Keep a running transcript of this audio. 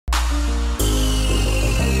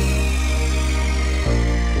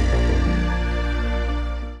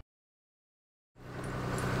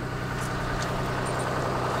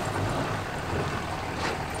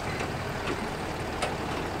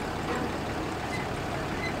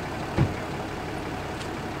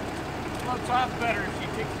Floats off better if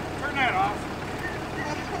you turn that off.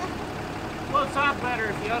 Floats off better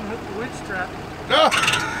if you unhook the winch strap.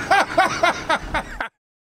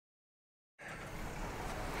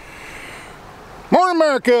 Morning,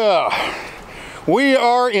 America! We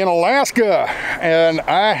are in Alaska, and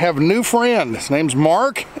I have a new friend. His name's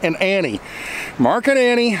Mark and Annie. Mark and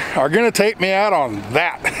Annie are going to take me out on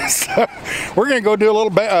that. So we're going to go do a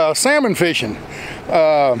little salmon fishing.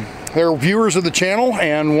 They're viewers of the channel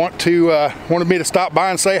and wanted me to stop by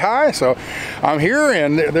and say hi. So I'm here,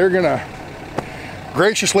 and they're going to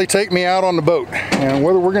graciously take me out on the boat. And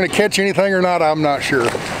whether we're going to catch anything or not, I'm not sure.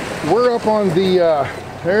 We're up on the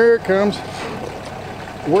there it comes.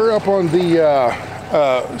 We're up on the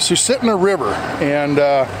Susitna River, and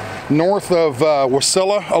north of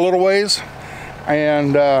Wasilla a little ways,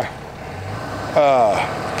 and we'll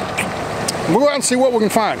go out and see what we can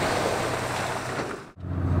find.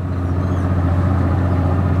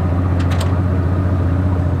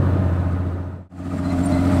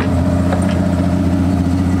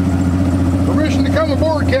 Permission to come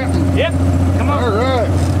aboard, Captain. Yep, come on. All right.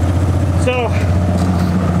 So,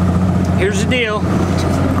 here's the deal.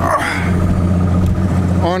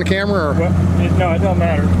 On camera or? Well, no, it don't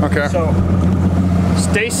matter. Okay. So,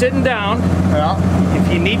 stay sitting down. Yeah.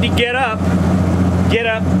 If you need to get up,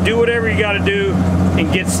 do whatever you got to do,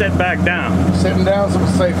 and get set back down. Sitting down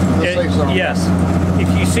is safe zone. Yes. If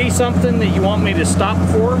you see something that you want me to stop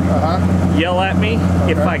for, yell at me.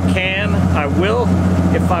 Okay. If I can, I will.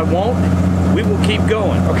 If I won't, we will keep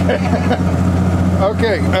going. Okay.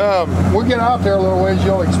 Okay, we'll get out there a little ways.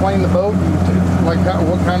 You'll explain the boat, and like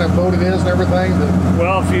what kind of boat it is and everything.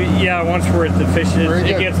 Well, once we're at the fish,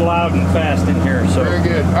 it gets loud and fast in here. So very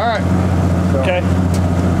good. All right. So, okay.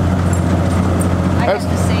 I got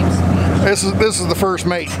the same speech. This is the first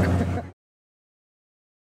mate.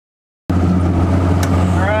 All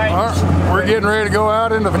right. We're getting ready to go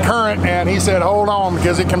out into the current, and he said, "Hold on,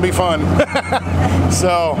 because it can be fun."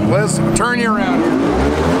 So let's turn you around here.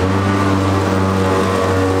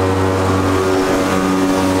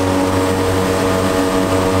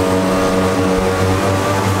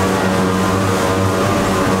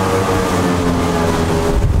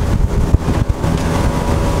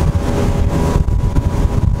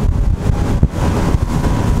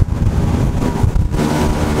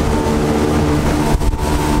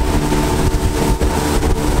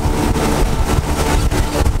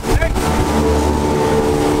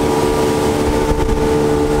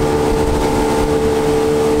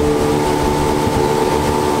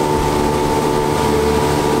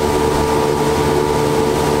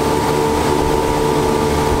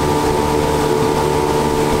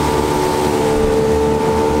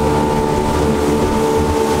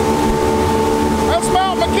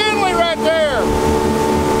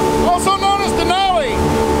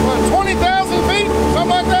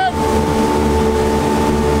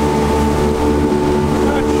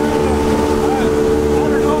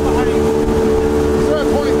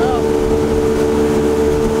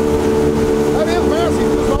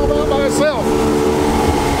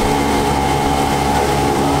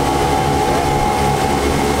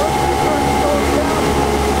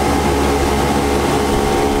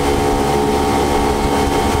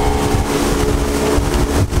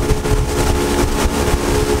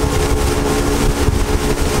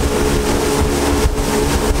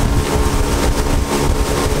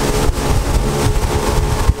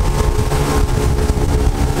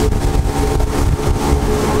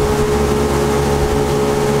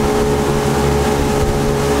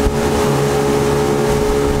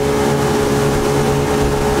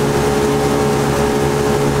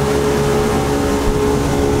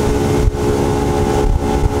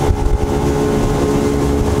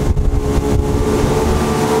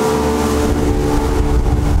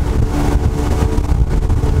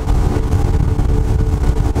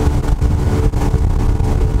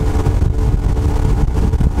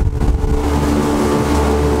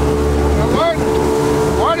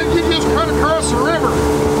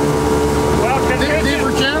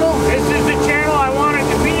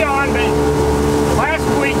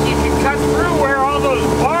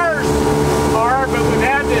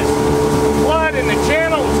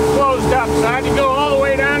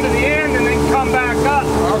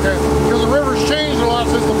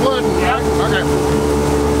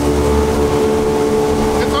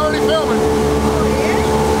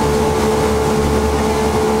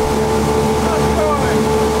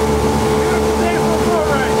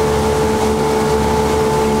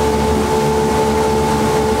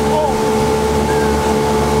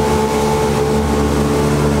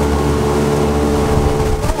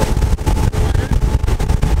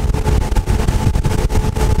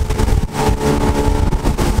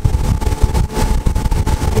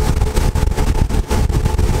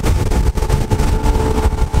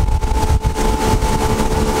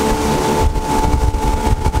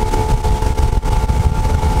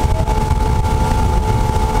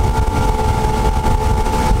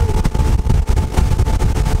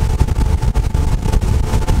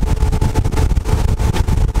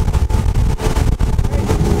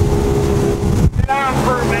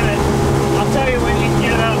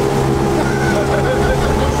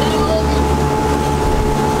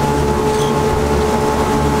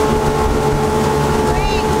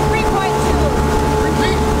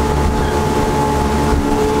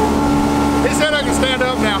 stand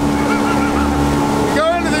up now. You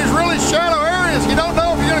go into these really shallow areas, you don't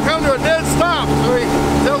know if you're going to come to a dead stop. So he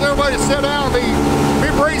tells everybody to sit down and be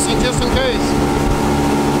bracing just in case.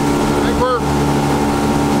 I think we're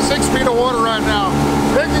 6 feet of water right now.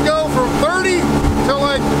 It can go from 30 to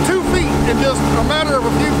like 2 feet in just a matter of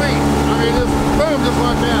a few feet. I mean, just boom, just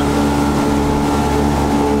like that.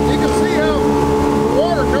 You can see how the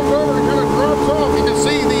water comes over and kind of drops off. You can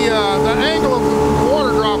see the angle of the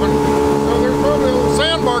water dropping. So there's probably a little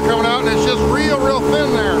sandbar coming out, and it's just real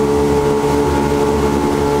thin there.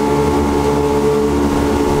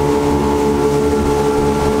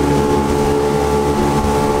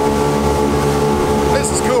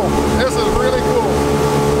 This is cool. This is really cool.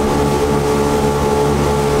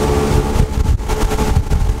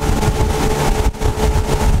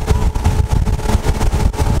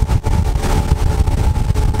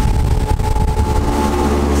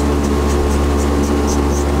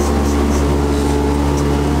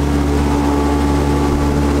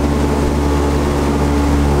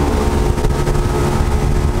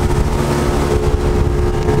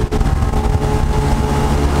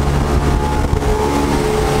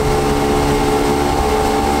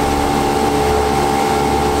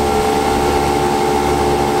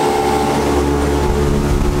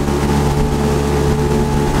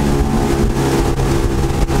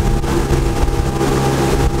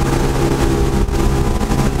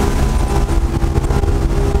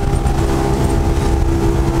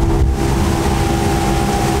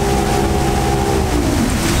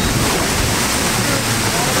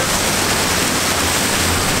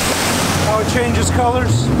 Changes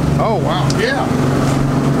colors. Oh wow, yeah.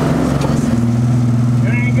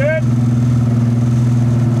 Any good?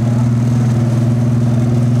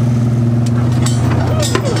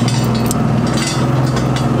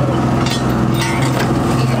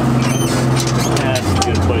 That's as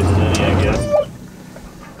good a place as any, I guess.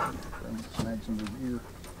 Snag some of his ear.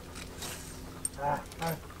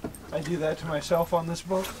 I do that to myself on this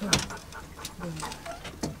boat.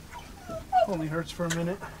 Only hurts for a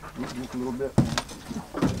minute. Just a little bit.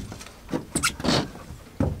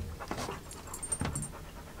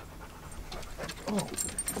 Oh.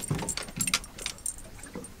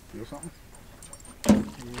 Feel something?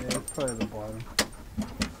 Yeah, probably the bottom.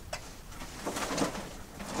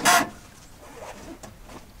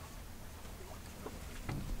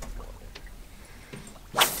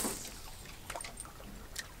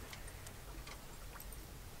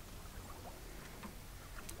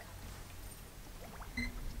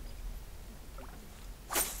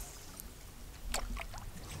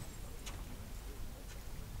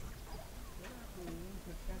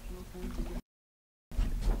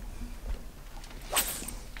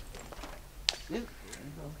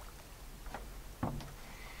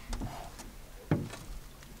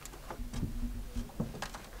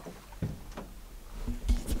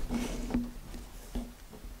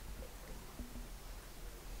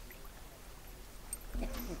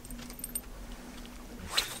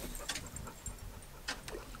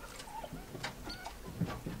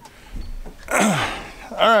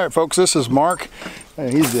 All right, folks, this is Mark.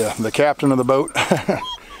 He's the captain of the boat.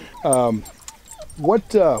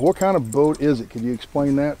 What kind of boat is it? Could you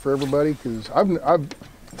explain that for everybody? Because I've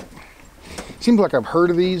seems like I've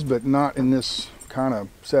heard of these, but not in this kind of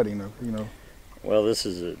setting. You know. Well, this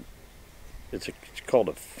is it's called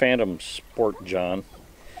a Phantom Sport John.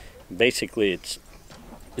 Basically, it's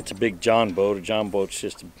a big John boat. A John boat's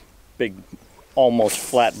just a big, almost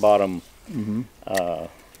flat bottom,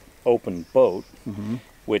 open boat.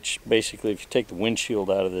 Which basically, if you take the windshield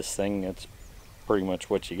out of this thing, that's pretty much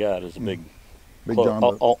what you got. Is a big John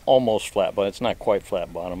boat. Almost flat bottom. It's not quite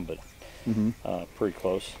flat bottom, but pretty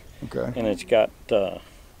close. Okay. And it's got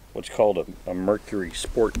what's called a Mercury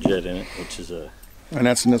Sport Jet in it, which is a... And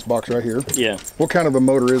that's in this box right here? Yeah. What kind of a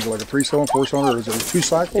motor is it? Like a 3-cylinder, 4-cylinder, or is it a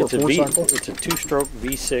 2-cycle or 4-cycle? It's a 2-stroke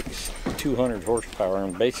V6, 200 horsepower,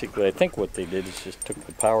 and basically I think what they did is just took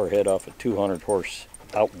the power head off a 200 horse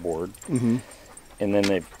outboard, and then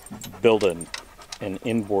they've built an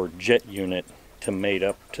inboard jet unit to mate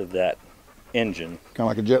up to that engine. Kind of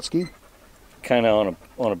like a jet ski? Kind of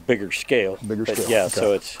on a bigger scale. Bigger scale. Yeah, okay.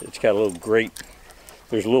 so it's got a little grate.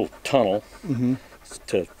 There's a little tunnel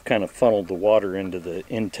to kind of funnel the water into the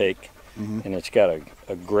intake, and it's got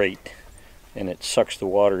a grate, and it sucks the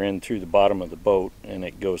water in through the bottom of the boat, and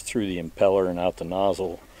it goes through the impeller and out the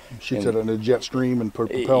nozzle. Shoots it in a jet stream and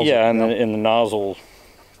propels yeah, it. and the nozzle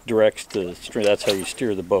directs the stream. That's how you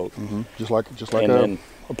steer the boat. Just like a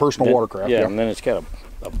personal watercraft. Yeah, and then it's got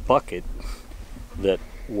a bucket that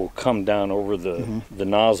will come down over the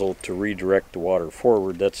nozzle to redirect the water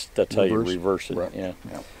forward. That's how you reverse it. Right. Yeah.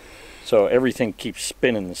 So everything keeps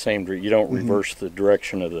spinning the same direction. You don't reverse the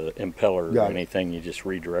direction of the impeller or anything. You just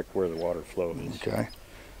redirect where the water flow is. Okay.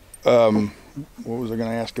 What was I going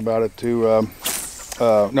to ask about it too?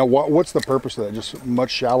 Now, what's the purpose of that? Just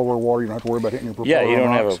much shallower water. You don't have to worry about hitting your propeller. Yeah, you don't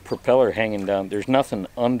on have rocks? a propeller hanging down. There's nothing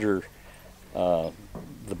under the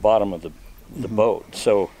bottom of the boat.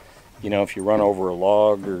 So, you know, if you run over a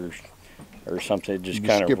log or something, it just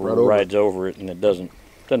kind of rides over it, and it doesn't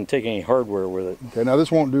take any hardware with it. Okay, now this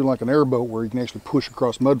won't do like an airboat where you can actually push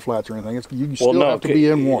across mud flats or anything. You still have to be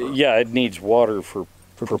in water. Yeah, it needs water for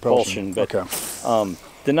propulsion. But okay.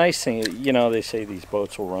 the nice thing, you know, they say these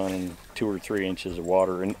boats will run in 2 or 3 inches of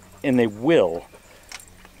water, and they will.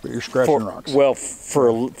 But you're scratching rocks. Well, for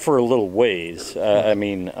a little ways. I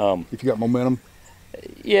mean, if you got momentum.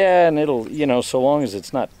 Yeah, and it'll, you know, so long as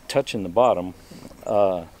it's not touching the bottom,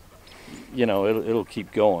 you know, it'll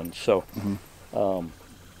keep going. So,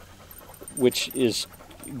 which is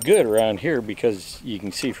good around here because you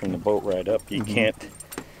can see from the boat ride up. You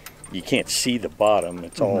can't see the bottom.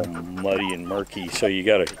 It's all muddy and murky. So you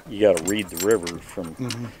gotta read the river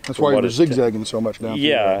from. That's why you're zigzagging so much down.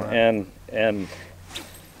 Yeah, right? and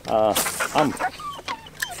I'm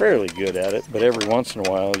fairly good at it, but every once in a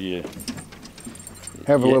while you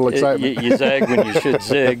have a little excitement. You zag when you should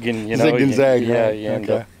zig, and you know, zig and zag. Yeah, right? you end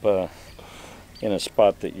up in a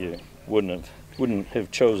spot that you wouldn't have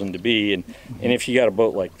chosen to be, and if you got a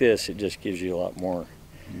boat like this, it just gives you a lot more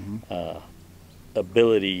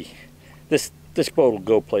ability. This boat will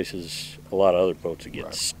go places a lot of other boats that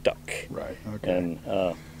get stuck. Right. Okay.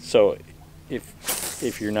 And so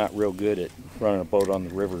if you're not real good at running a boat on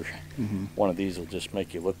the river, one of these will just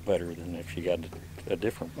make you look better than if you got a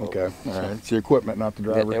different boat. Okay. All right. It's the equipment, not the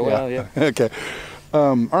driver. Yeah, well, yeah. Okay.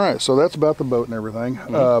 All right. So that's about the boat and everything.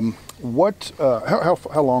 How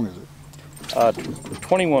long is it?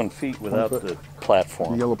 21 feet without the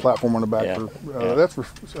platform. You got a little platform on the back. Yeah. That's for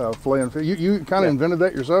filleting fish. You kind of invented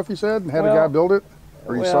that yourself, you said, and had a guy build it?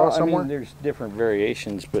 Or you saw it somewhere? I mean, there's different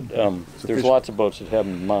variations, but there's lots of boats that have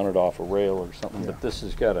them mounted off a rail or something, but this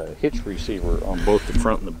has got a hitch receiver on both the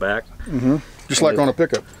front and the back. Just like on a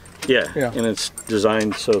pickup. Yeah, and it's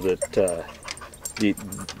designed so that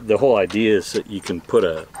the whole idea is that you can put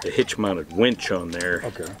a hitch-mounted winch on there.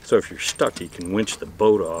 Okay. So if you're stuck, you can winch the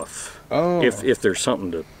boat off. Oh. If there's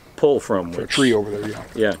something to pull from. A tree over there,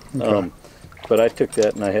 yeah. Yeah. Okay. But I took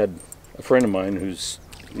that, and I had a friend of mine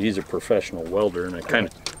he's a professional welder, and I kind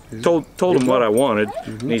of told him what I wanted,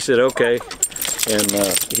 and he said okay, and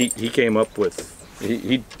he came up with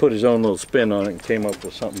he put his own little spin on it and came up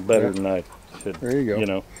with something better than I should. There you go. You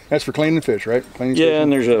know, that's for cleaning fish, right? Cleaning fish.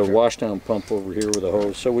 And there's a washdown pump over here with a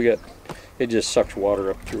hose, so it just sucks water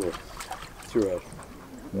up through a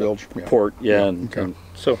bilge port. And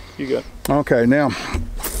so you got okay now.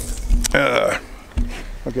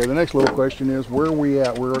 Okay, the next little question is, where are we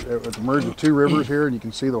at? We're at the merge of two rivers here, and you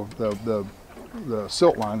can see the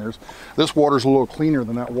silt line. This water's a little cleaner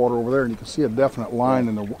than that water over there, and you can see a definite line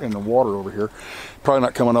in the water over here. Probably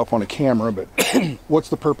not coming up on a camera, but what's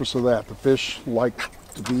the purpose of that? The fish like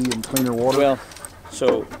to be in cleaner water? Well,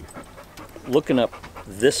 so looking up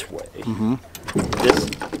this way,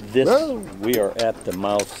 we are at the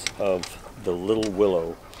mouth of the Little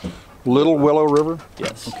Willow. Little Willow River?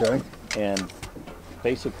 Yes. Okay. And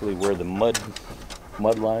basically where the mud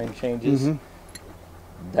line changes,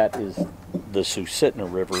 that is the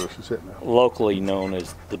Susitna River, locally known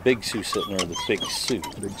as the Big Susitna or the Big Sioux.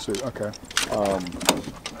 Big Sioux, okay.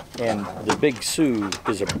 And the Big Sioux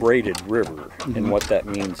is a braided river, and what that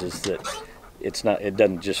means is that it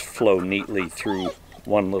doesn't just flow neatly through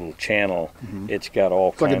one little channel. It's got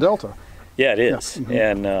all kinds. Like a delta. Yeah, it is.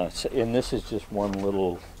 And this is just one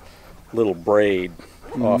little braid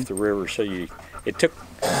off the river. So it took.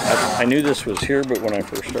 I knew this was here, but when I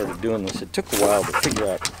first started doing this, it took a while to figure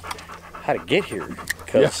out how to get here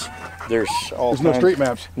because there's no street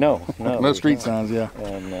maps. No street signs. Yeah.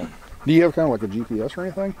 And do you have kind of like a GPS or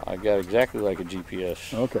anything? I got exactly like a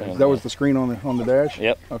GPS. Okay. And that was the screen on the dash.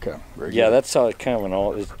 Yep. Okay. Very good. That's how it kind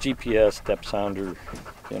of it's GPS, depth sounder,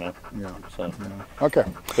 you know. Yeah. So. Yeah. Okay.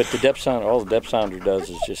 But the depth sounder, all the depth sounder does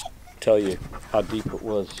is just tell you how deep it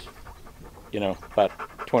was. You know, about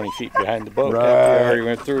 20 feet behind the boat after you already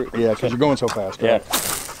went through it. Yeah, because you're going so fast. Right?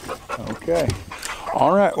 Yeah. Okay.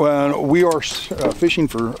 All right. Well, we are fishing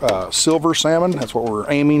for silver salmon. That's what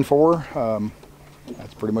we're aiming for.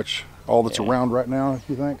 That's pretty much all that's around right now,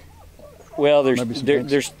 you think? Well,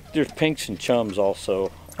 there's pinks and chums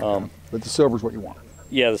also. But the silver's what you want.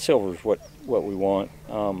 Yeah, the silver's what we want.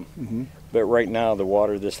 But right now, the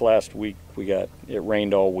water this last week, it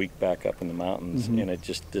rained all week back up in the mountains, and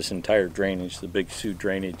this entire drainage, the Big Sioux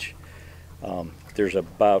drainage, there's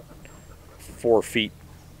about 4 feet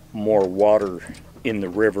more water in the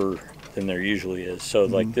river than there usually is. So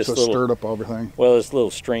like this so little stirred up everything. Well, this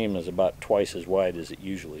little stream is about twice as wide as it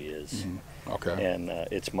usually is. Okay. And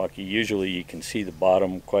it's mucky. Usually you can see the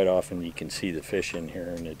bottom. Quite often you can see the fish in here,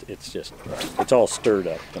 and it's just, it's all stirred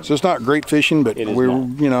up. So it's not great fishing, but we're,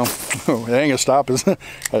 you know, it ain't gonna stop us.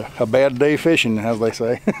 A bad day fishing, as they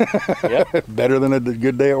say. Yep. Better than a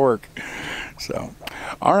good day at work. So,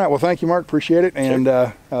 all right. Well, thank you, Mark. Appreciate it. And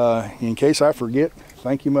in case I forget,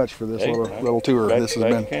 thank you much for this little tour. This has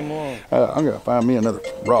been. Came along. I'm gonna find me another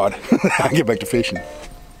rod. I'll get back to fishing.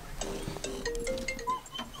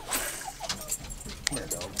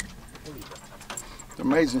 It's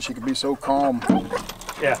amazing she could be so calm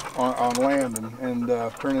on land and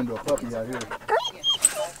turn into a puppy out here.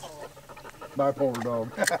 Bipolar dog.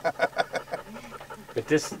 But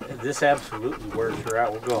this absolutely wears her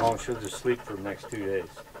out. We'll go home. She'll just sleep for the next 2 days.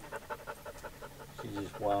 She's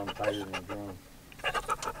just wild and tighter than a drum.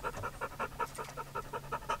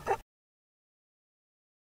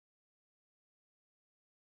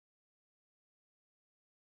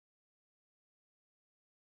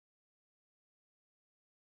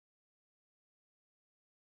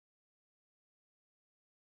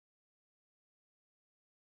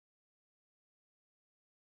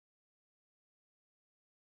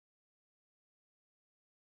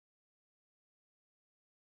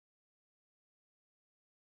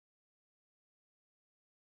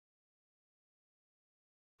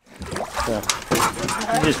 So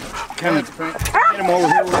you just kind of get them over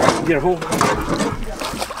here where I can get a hold.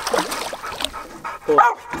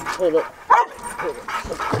 Hold up.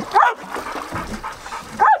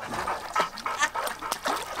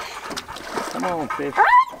 Come on, fish.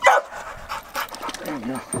 There you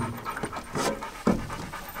go.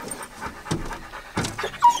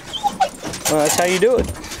 Well, that's how you do it.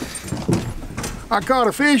 I caught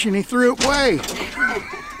a fish and he threw it away.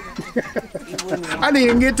 I didn't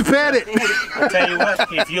even get to pet it. I'll tell you what,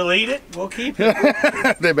 if you'll eat it, we'll keep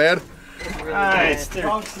it. They bad?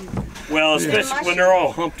 Well, especially when they're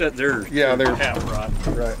all humped up, they're half rod.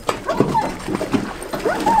 Right.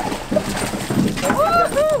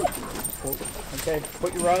 Okay,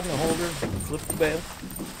 put your rod in the holder, flip the bed.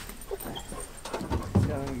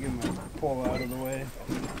 Gotta get my pole out of the way.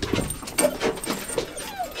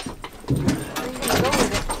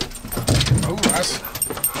 Oh, nice.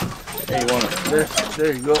 Hey, you want it?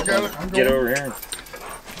 There you go. Get over here.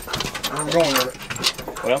 I'm going with it.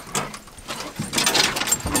 Well,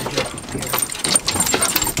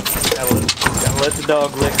 gotta let the dog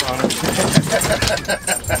lick on it.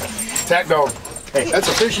 Tack dog. Hey, that's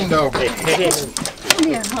a fishing dog. Hey, Come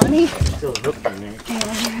here, honey. Still hooked in there. Yeah,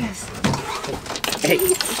 there it is. Hey,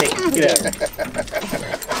 get out of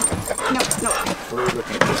No. What are we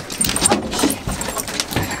looking at?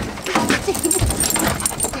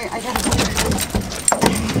 Here, I got it.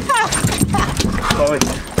 Chloe.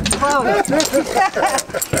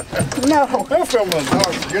 No. I'm filming the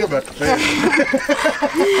dog. Forget about the fish.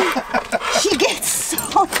 She gets so...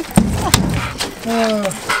 Of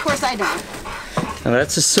course I don't. Now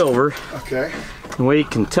that's a silver. Okay. The way you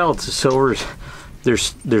can tell it's a silver is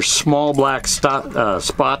there's small black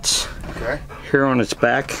spots here on its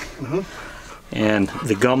back, and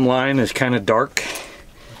the gum line is kind of dark.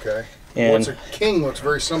 Okay. And what's a king looks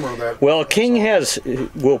very similar to that. Well, a king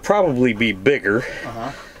will probably be bigger,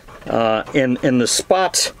 and the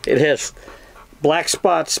spots, it has black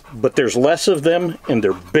spots, but there's less of them and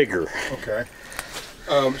they're bigger. Okay.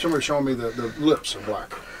 Somebody's showing me the lips are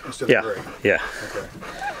black instead of gray. Yeah. Okay.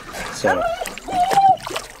 So.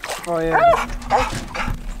 Oh yeah.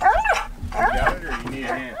 You got it, or you need a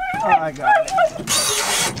hand? Oh, I got it.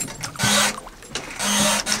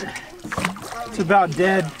 It's about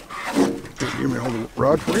dead. Give me a hold of the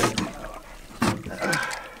rod for you.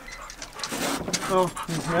 Oh,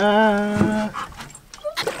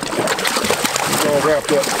 It's all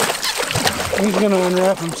wrapped up. he's gonna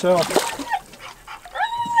unwrap himself.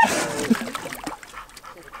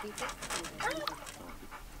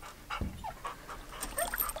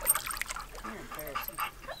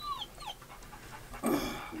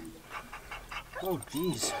 Oh,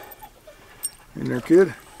 jeez. In there,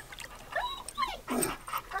 kid.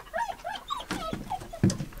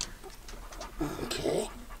 Okay.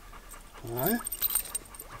 One.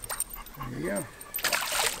 There you go.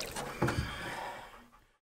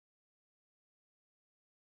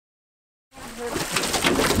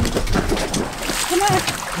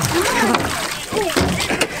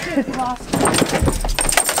 Come on.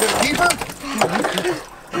 Good keeper?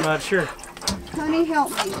 I'm not sure. Honey, help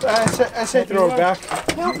me. I said throw it back.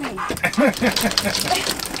 Help me.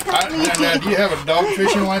 Now, do you have a dog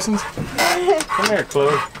fishing license? Come here,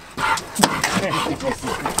 Chloe.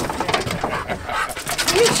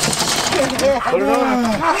 Put it on.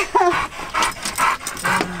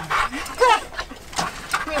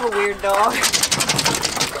 We have a weird dog.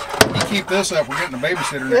 You keep this up, we're getting a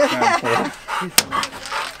babysitter next time.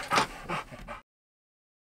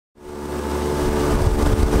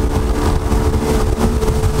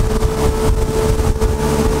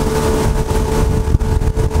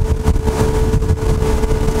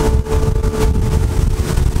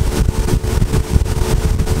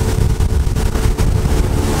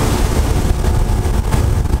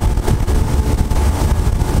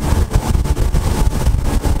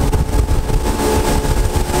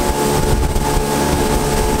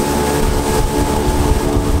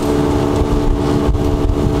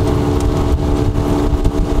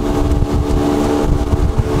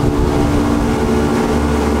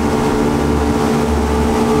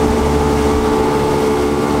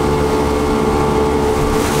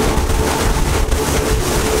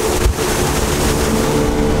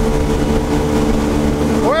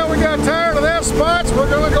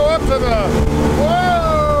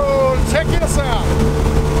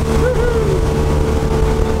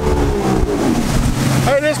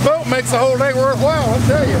 Makes the whole day worthwhile, I'll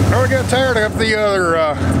tell you. I already got tired of the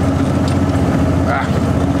other,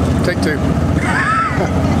 take two.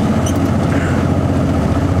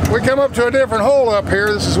 We come up to a different hole up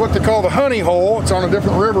here. This is what they call the honey hole. It's on a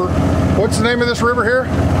different river. What's the name of this river here?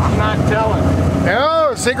 I'm not telling.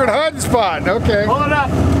 Oh, secret hiding spot. Okay. Pull it up.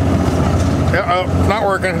 Uh-oh, not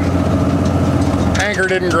working. Anchor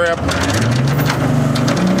didn't grab.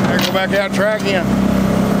 I go back out and try again.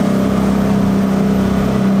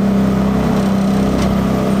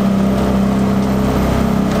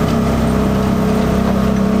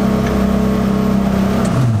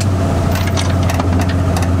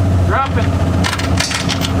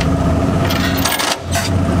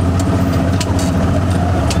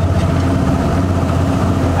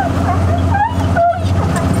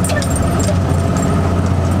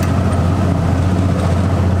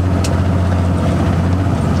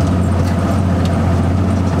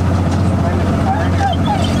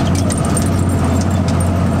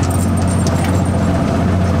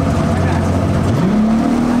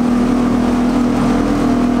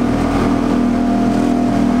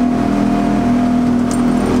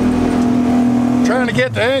 To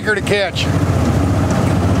get the anchor to catch. Pull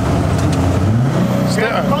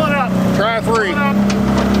it up. Try three.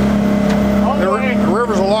 The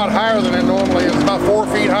river's a lot higher than it normally is. It's about 4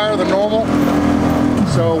 feet higher than normal.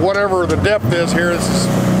 So whatever the depth is here, it's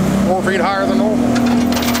 4 feet higher than normal.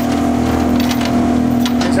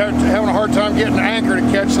 He's having a hard time getting the anchor to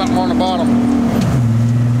catch something on the bottom.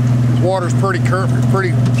 This water's pretty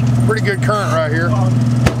good current right here.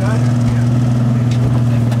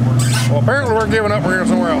 Well, apparently we're giving up. We're going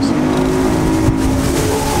somewhere else.